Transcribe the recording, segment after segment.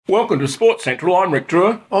Welcome to Sports Central. I'm Rick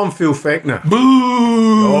Drewer. I'm Phil Fechner. Boo!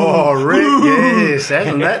 Oh, Rick, yes,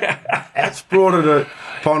 hasn't that's brought it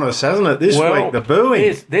upon us, hasn't it, this week, the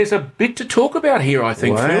booing. There's a bit to talk about here, I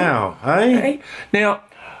think, Phil. Wow, hey? Now,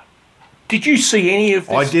 did you see any of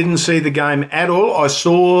this? I didn't see the game at all. I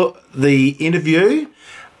saw the interview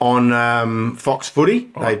on Fox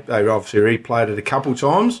Footy. They obviously replayed it a couple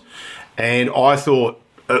times, and I thought,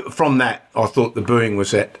 from that, I thought the booing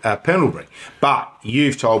was at Pendlebury. But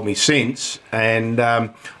you've told me since, and I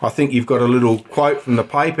think you've got a little quote from the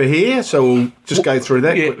paper here, so we'll just go through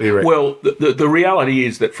that quickly, Rick. Well, the reality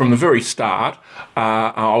is that from the very start,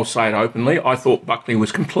 I'll say it openly, I thought Buckley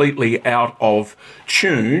was completely out of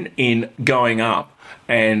tune in going up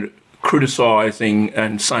and criticising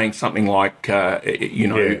and saying something like,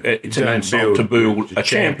 it's an insult to boo a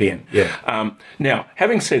champion. Yeah. Now,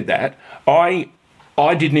 having said that,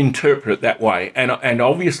 I didn't interpret it that way, and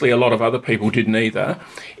obviously a lot of other people didn't either,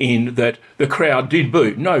 in that the crowd did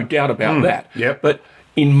boo, no doubt about that. Yep. But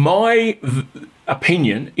in my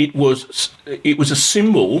opinion, it was a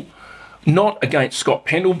symbol, not against Scott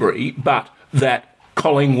Pendlebury, but that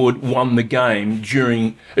Collingwood won the game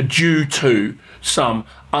due to some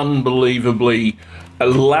unbelievably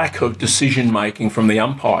lack of decision making from the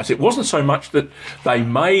umpires. It wasn't so much that they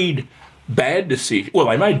made bad decisions. Well,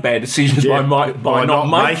 they made bad decisions by not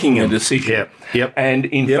making a decision. Yep. And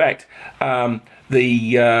in fact,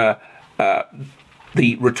 the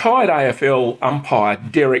retired AFL umpire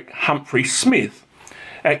Derek Humphrey-Smith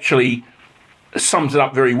actually sums it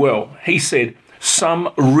up very well. He said,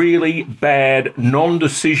 some really bad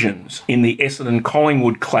non-decisions in the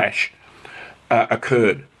Essendon-Collingwood clash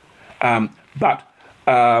occurred. And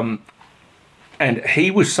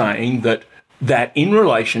he was saying that in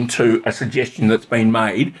relation to a suggestion that's been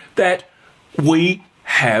made, that we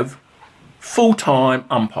have full-time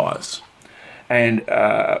umpires. And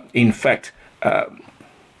in fact,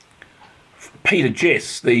 Peter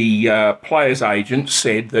Jess, the players' agent,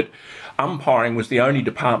 said that umpiring was the only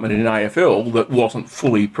department in AFL that wasn't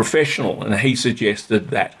fully professional, and he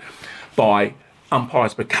suggested that by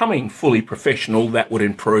umpires becoming fully professional, that would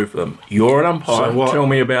improve them. You're an umpire. So tell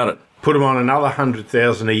me about it. Put them on another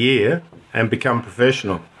 100,000 a year and become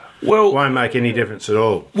professional. Well, won't make any difference at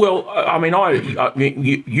all. Well, I mean,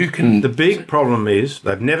 you can. The big problem is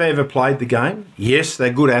they've never ever played the game. Yes,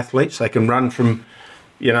 they're good athletes. They can run from,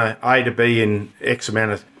 A to B in X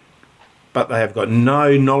amount of, but they have got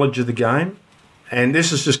no knowledge of the game. And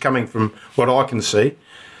this is just coming from what I can see.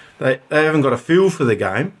 They haven't got a feel for the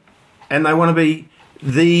game, and they want to be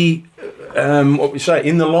in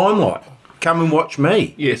the limelight. Come and watch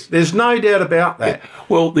me. Yes. There's no doubt about that. Yeah.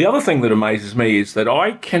 Well, the other thing that amazes me is that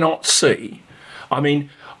I cannot see. I mean,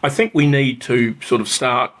 I think we need to sort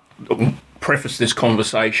of preface this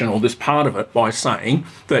conversation or this part of it by saying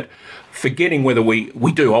that, forgetting whether we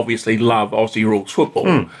do obviously love Aussie rules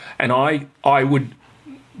football, and I would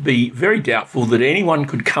be very doubtful that anyone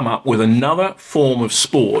could come up with another form of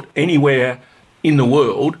sport anywhere in the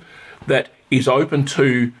world that is open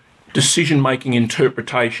to decision-making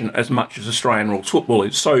interpretation as much as Australian rules football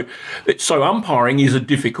is. So umpiring is a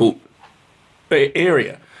difficult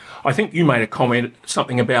area. I think you made a comment,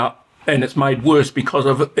 something about, and it's made worse because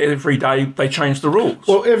of every day they change the rules.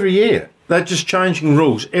 Well, every year. They're just changing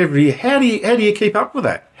rules every year. How do you keep up with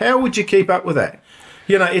that? How would you keep up with that?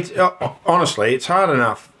 It's honestly, it's hard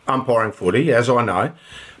enough umpiring footy, as I know,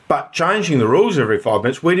 but changing the rules every 5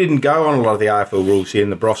 minutes, we didn't go on a lot of the AFL rules here in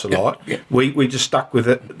the Barossa Light. Yeah. We just stuck with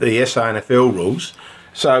the SANFL rules,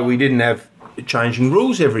 so we didn't have changing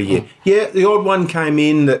rules every year. Yeah, the odd one came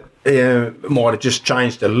in that might have just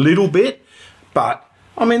changed a little bit, but,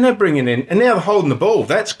 I mean, they're bringing in, and now they're holding the ball.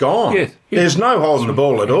 That's gone. Yes. There's no holding the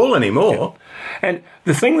ball at all anymore. Yeah. And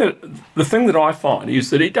the thing that I find is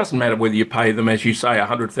that it doesn't matter whether you pay them, as you say,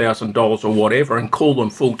 $100,000 or whatever, and call them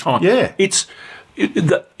full-time. Yeah. It's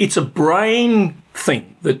a brain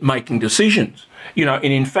thing that making decisions, and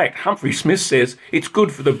in fact, Humphrey Smith says it's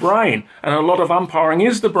good for the brain, and a lot of umpiring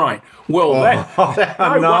is the brain. Well,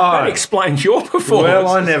 that explains your performance. Well,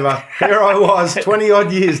 I never. Here I was,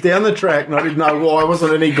 20-odd years down the track, and I didn't know why I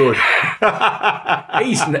wasn't any good.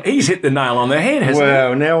 He's hit the nail on the head, hasn't he?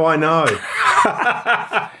 Well, now I know.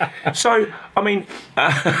 So, I mean,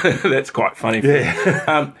 that's quite funny.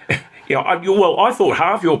 Yeah. I thought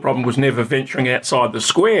half your problem was never venturing outside the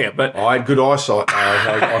square, but I had good eyesight.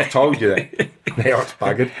 I've told you that. Now it's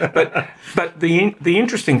buggered. but the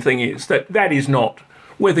interesting thing is that is not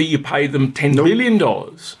whether you pay them $10 billion.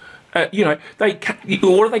 What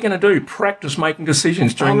are they going to do? Practice making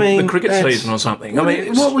decisions during the cricket season or something?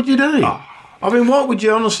 What would you do? I mean, what would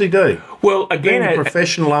you honestly do? Well, Being again, a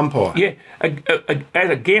professional umpire. yeah,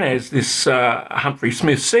 again, as this Humphrey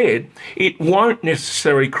Smith said, it won't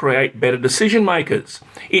necessarily create better decision makers.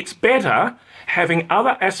 It's better having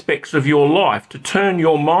other aspects of your life to turn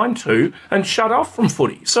your mind to and shut off from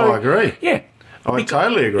footy. So I agree. Yeah. I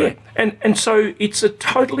totally agree. Yeah. And so it's a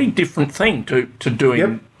totally different thing to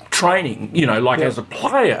doing training, as a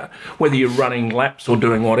player, whether you're running laps or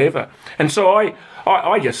doing whatever. And so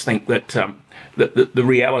I just think that the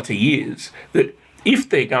reality is that if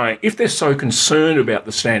they're so concerned about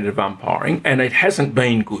the standard of umpiring, and it hasn't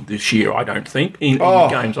been good this year, I don't think, in the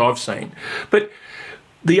games I've seen, but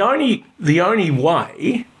the only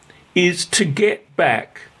way is to get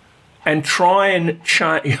back and try and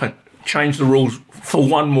change the rules for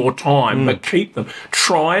one more time, but keep them.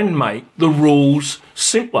 Try and make the rules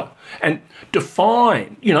simpler and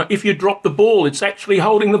define. If you drop the ball, it's actually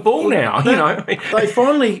holding the ball now. They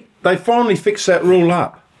finally fixed that rule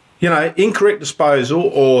up. Incorrect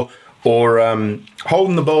disposal or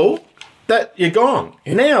holding the ball. That you're gone.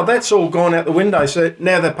 Yeah. Now that's all gone out the window. So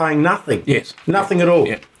now they're paying nothing. Yes, nothing at all.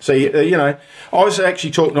 Yeah. So I was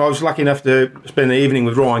actually talking. I was lucky enough to spend the evening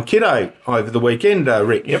with Ryan Kiddo over the weekend,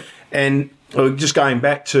 Rick. Yep. And just going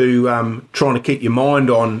back to trying to keep your mind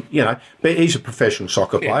on, but he's a professional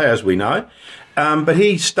soccer player, as we know, but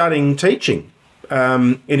he's studying teaching.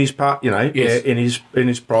 In his part, Yes. in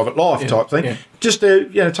his private life type thing, yeah. just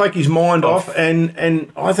to take his mind off,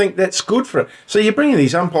 and I think that's good for it. So you're bringing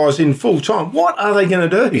these umpires in full time. What are they going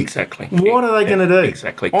to do? Exactly. What are they going to do?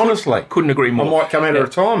 Exactly. Honestly, couldn't agree more. I might come out of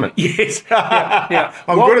retirement. Yes. Yeah.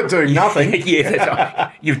 I'm good at doing nothing.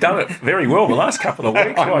 You've done it very well the last couple of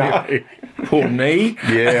weeks. Poor knee.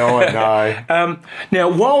 Yeah, I know. Now,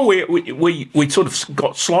 while we sort of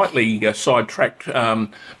got slightly sidetracked,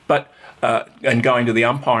 but. And going to the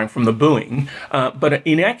umpiring from the booing, but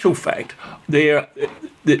in actual fact, the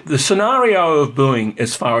scenario of booing,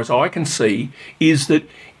 as far as I can see, is that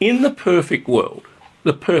in the perfect world,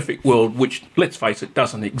 which, let's face it,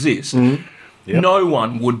 doesn't exist, no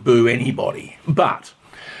one would boo anybody. But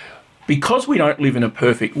because we don't live in a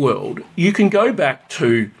perfect world, you can go back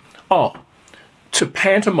to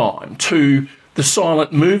pantomime, to the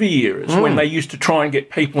silent movie eras when they used to try and get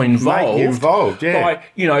people involved. Make you involved, yeah.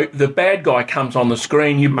 By, the bad guy comes on the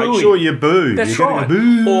screen, you boo. Make sure you boo. That's You're right.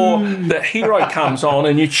 Boo. Or the hero comes on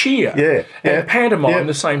and you cheer. Yeah. And pantomime,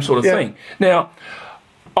 the same sort of thing. Now,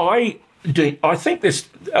 I think there's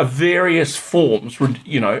various forms,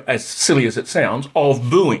 as silly as it sounds, of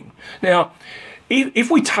booing. Now, if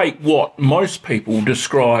we take what most people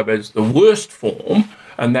describe as the worst form,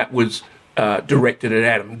 and that was directed at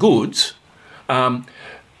Adam Goodes,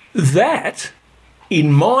 that, in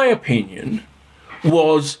my opinion,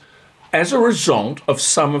 was as a result of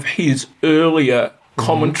some of his earlier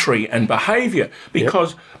commentary and behaviour.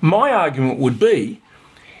 Because my argument would be,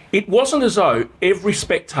 it wasn't as though every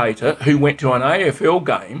spectator who went to an AFL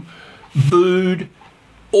game booed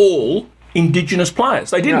all Indigenous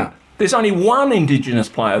players. They didn't. No. There's only one Indigenous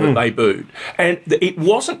player that they booed. And it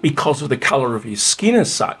wasn't because of the colour of his skin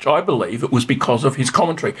as such. I believe it was because of his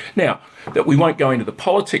commentary. Now, that we won't go into the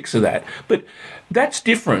politics of that, but that's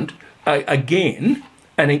different, again,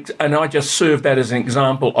 and I just serve that as an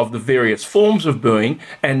example of the various forms of booing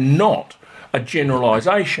and not a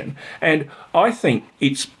generalisation. And I think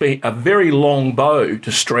it's been a very long bow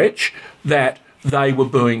to stretch that they were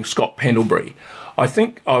booing Scott Pendlebury. I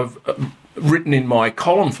think I've written in my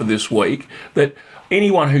column for this week that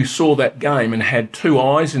anyone who saw that game and had two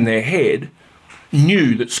eyes in their head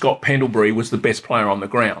knew that Scott Pendlebury was the best player on the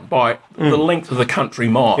ground by the length of the country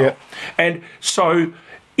mile. Yeah. And so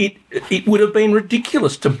it would have been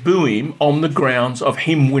ridiculous to boo him on the grounds of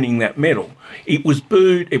him winning that medal. It was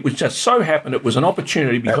booed. It was just so happened it was an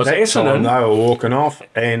opportunity because At that Essendon... time, they were walking off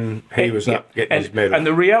and he was up getting his medal. And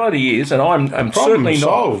the reality is, and I'm certainly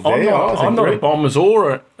not... I'm not a Bombers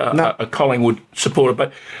or a Collingwood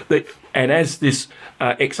supporter, but... And as this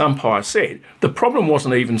ex-umpire said, the problem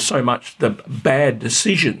wasn't even so much the bad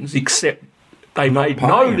decisions, except they made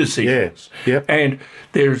no decisions. Yeah. Yep. And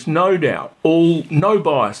there's no doubt, no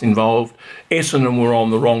bias involved, Essendon were on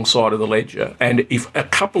the wrong side of the ledger. And if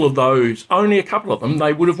only a couple of them,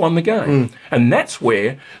 they would have won the game. And that's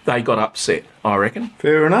where they got upset, I reckon.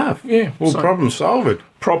 Fair enough. Yeah. Well, problem solved.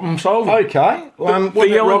 Problem solved. Okay.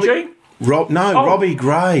 BLG? Robbie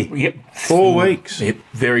Gray. Yep. 4 weeks. Yep.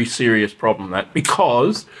 Very serious problem, that,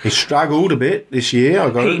 because He struggled a bit this year,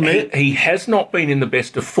 I've got to admit. he has not been in the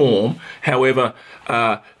best of form. However,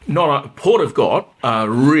 Port have got a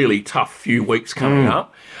really tough few weeks coming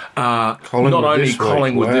up. Collingwood not only this week,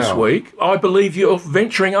 Collingwood this wow. week, I believe you're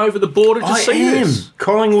venturing over the border to see this.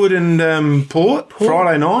 Collingwood and Port,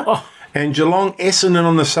 Friday night. Oh. And Geelong, Essendon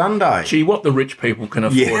on the Sunday. Gee, what the rich people can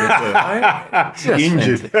afford to do, eh? Just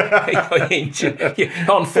Injured. injured.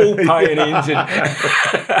 Yeah, on full pay and injured.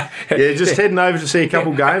 Yeah, just heading over to see a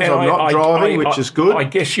couple games. And I'm not driving, which is good. I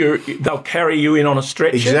guess they'll carry you in on a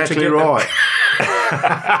stretcher. Exactly right.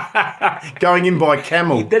 Going in by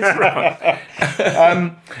camel. That's right.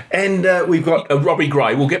 And we've got Robbie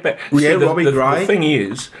Gray. We'll get back. Yeah, See, Robbie Gray. The thing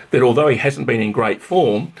is that although he hasn't been in great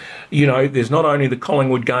form, there's not only the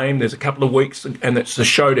Collingwood game, there's a couple of weeks, and it's the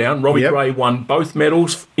showdown. Robbie Gray won both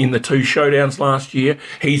medals in the 2 showdowns last year.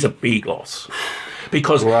 He's a big loss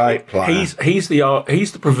because Great player. he's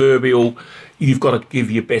the proverbial. You've got to give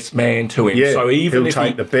your best man to him. Yeah, so even he'll if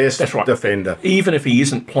take the best that's right, defender. Even if he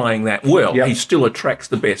isn't playing that well, he still attracts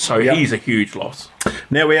the best. So he's a huge loss.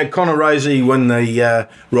 Now, we had Connor Rozee win the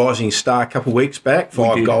Rising Star a couple of weeks back.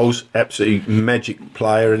 5 goals. Absolutely magic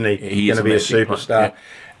player, isn't he? He Going is to a be a magic superstar. player,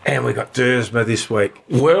 And we got Dersma this week.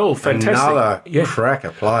 Well, fantastic. Another cracker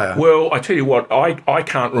player. Well, I tell you what, I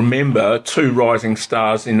can't remember 2 rising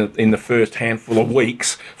stars in the first handful of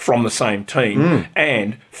weeks from the same team,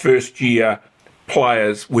 and first year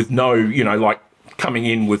players with no, like coming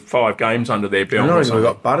in with 5 games under their belt. I know we've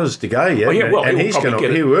got Butters to go yet. Oh, yeah, well, and he'll he's probably going get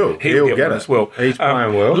to. it. He will. He'll get one it as well. He's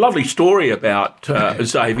playing well. Lovely story about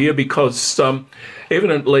Xavier, because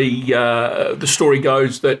evidently the story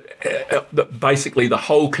goes that basically the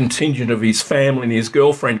whole contingent of his family and his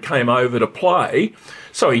girlfriend came over to play.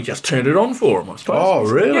 So he just turned it on for him, I suppose. Oh,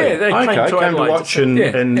 really? Yeah, they came to Adelaide watch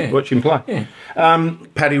and watch him play. Yeah.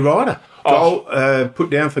 Paddy Ryder,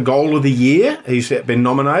 put down for goal of the year. He's been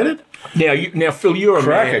nominated. Now, Phil, you're a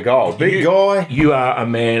Cracker man. goal, big guy. You are a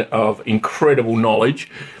man of incredible knowledge.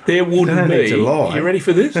 There wouldn't be. Need to lie. You ready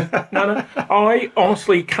for this? No. I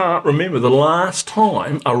honestly can't remember the last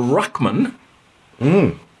time a ruckman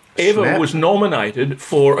ever was nominated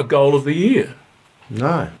for a goal of the year.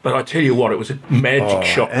 No. But I tell you what, it was a magic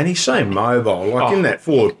shot. And he's so mobile, like in that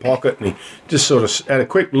forward pocket, and he just sort of had a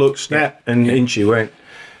quick look, snap, and in she went.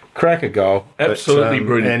 Cracker goal. Absolutely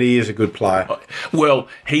brilliant. And he is a good player. Well,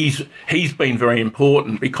 he's been very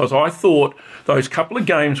important, because I thought those couple of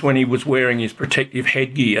games when he was wearing his protective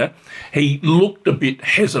headgear, he looked a bit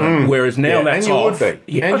hesitant, whereas now that's and you off. would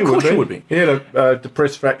be. Yeah, and of course you would be. He had a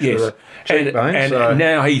depressed fracture of the cheekbone. And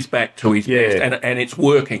now he's back to his best, and it's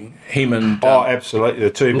working. Him and absolutely. The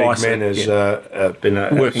 2 big Lycett, men has been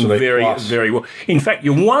working very, plus. very well. In fact,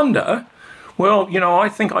 you wonder. Well, I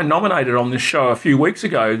think I nominated on this show a few weeks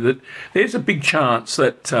ago that there's a big chance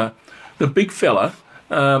that the big fella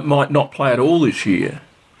might not play at all this year.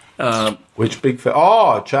 Which big fella?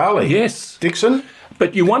 Oh, Charlie. Yes. Dixon.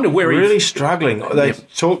 But you wonder where Really he's... struggling. They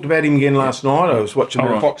talked about him again last night. I was watching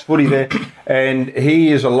right. Fox Footy there, and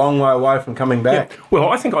he is a long way away from coming back. Well,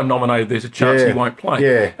 I think I nominated there's a chance he won't play.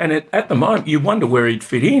 Yeah. And at the moment, you wonder where he'd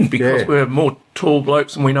fit in, because we have more tall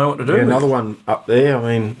blokes than we know what to do with. Another one up there.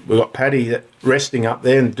 I mean, we've got Paddy resting up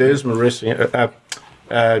there, and Dersma resting.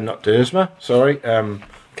 Not Dersma, sorry.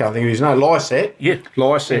 Can't think of his name. Lycett. Yeah.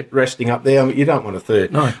 Lycett resting up there. I mean, you don't want a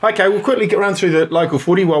third. No. Okay, we'll quickly run through the local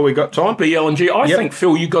footy while we've got time. BLNG. I think,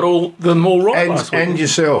 Phil, you got all right last week. And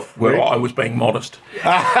yourself. Well, Rick. I was being modest.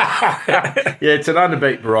 Yeah, it's an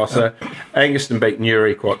underbeat Barossa. Angaston beat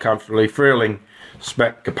Newry quite comfortably. Freeling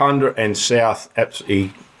smacked Kapunda, and South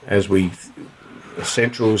absolutely,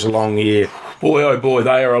 Central's a long year. Boy, oh boy,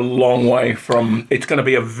 they are a long way from... It's going to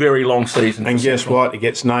be a very long season. And guess what? It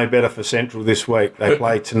gets no better for Central this week. They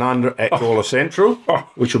play Tanunda at Gawler Central,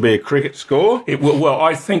 which will be a cricket score. Well,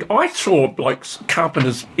 I think I saw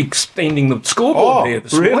Carpenter's extending the scoreboard there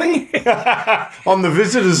this morning. On the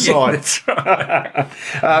visitors' side. That's right.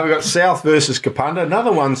 We've got South versus Kapunda.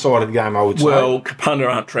 Another one-sided game, I would say. Well, Kapunda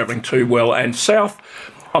aren't travelling too well. And South...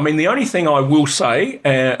 I mean, the only thing I will say,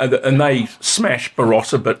 and they smashed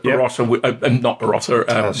Barossa, but Barossa, not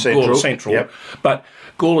Barossa, Central. Gawler Central. But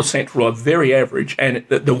Gawler Central are very average, and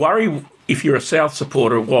the worry if you're a South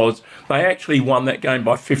supporter, was they actually won that game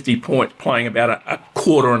by 50 points, playing about a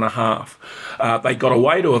quarter and a half. They got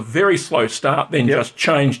away to a very slow start, then just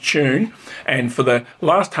changed tune. And for the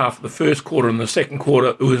last half of the first quarter and the second quarter,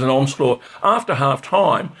 it was an onslaught. After half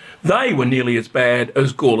time, they were nearly as bad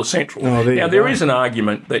as Gawler Central. Now, there is an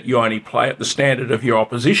argument that you only play at the standard of your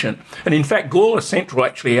opposition. And in fact, Gawler Central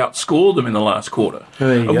actually outscored them in the last quarter.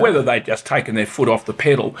 Whether they'd just taken their foot off the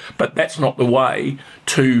pedal, but that's not the way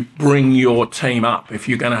to bring your team up if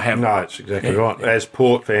you're going to have... No, it's exactly right. As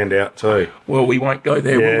Port found out too. Well, we won't go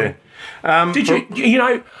there, will we? Did you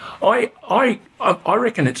know, I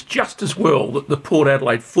reckon it's just as well that the Port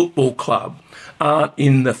Adelaide Football Club aren't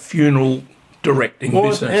in the funeral directing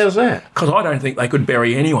business. How's that? Because I don't think they could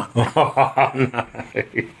bury anyone. Oh, no.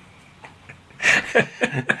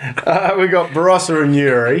 We got Barossa and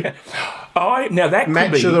Newry. Now that could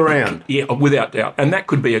match of the round. Yeah, without doubt. And that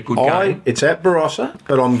could be a good game. It's at Barossa,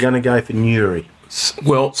 but I'm going to go for Newry.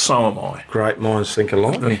 Well, so am I. Great minds think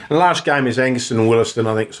alike. The last game is Angaston and Williston.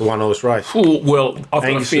 I think it's a one-horse race. Well, I've got a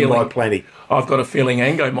Angaston feeling. by plenty. I've got a feeling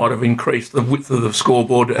Ango might have increased the width of the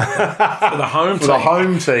scoreboard for the home team. For the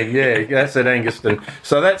home team, yeah, that's at Angaston.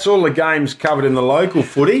 So that's all the games covered in the local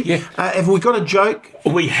footy. Yeah. Have we got a joke?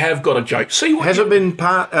 We have got a joke. See what Has it been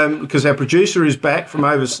part because our producer is back from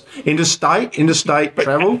interstate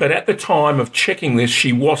travel? But at the time of checking this,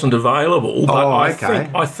 she wasn't available. But I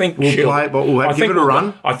think we'll play it, but we'll give it a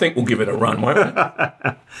run. I think we'll give it a run, won't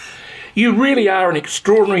we? You really are an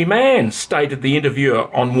extraordinary man, stated the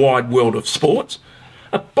interviewer on Wide World of Sports.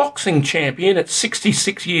 A boxing champion at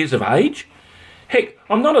 66 years of age? Heck,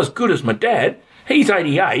 I'm not as good as my dad. He's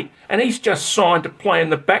 88 and he's just signed to play in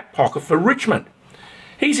the back pocket for Richmond.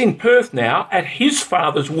 He's in Perth now at his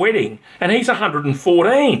father's wedding and he's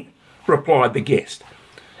 114, replied the guest.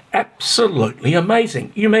 Absolutely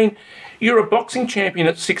amazing. You mean you're a boxing champion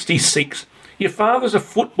at 66, your father's a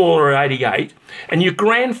footballer at 88, and your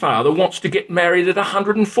grandfather wants to get married at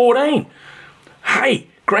 114? Hey,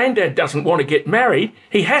 Granddad doesn't want to get married,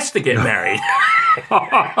 he has to get married.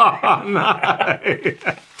 Oh, no.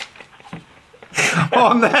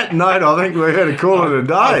 On that note, I think we're going to call it a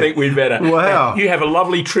day. I think we'd better. Wow. You have a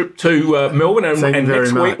lovely trip to Melbourne, and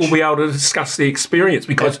next week we'll be able to discuss the experience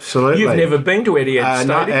because you've never been to Etihad Stadium.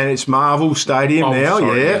 No, and it's Marvel Stadium now,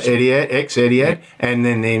 Etihad, ex-Etihad, and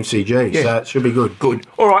then the MCG, so it should be good. Good.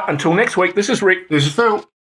 All right, until next week, this is Rick. This is Phil.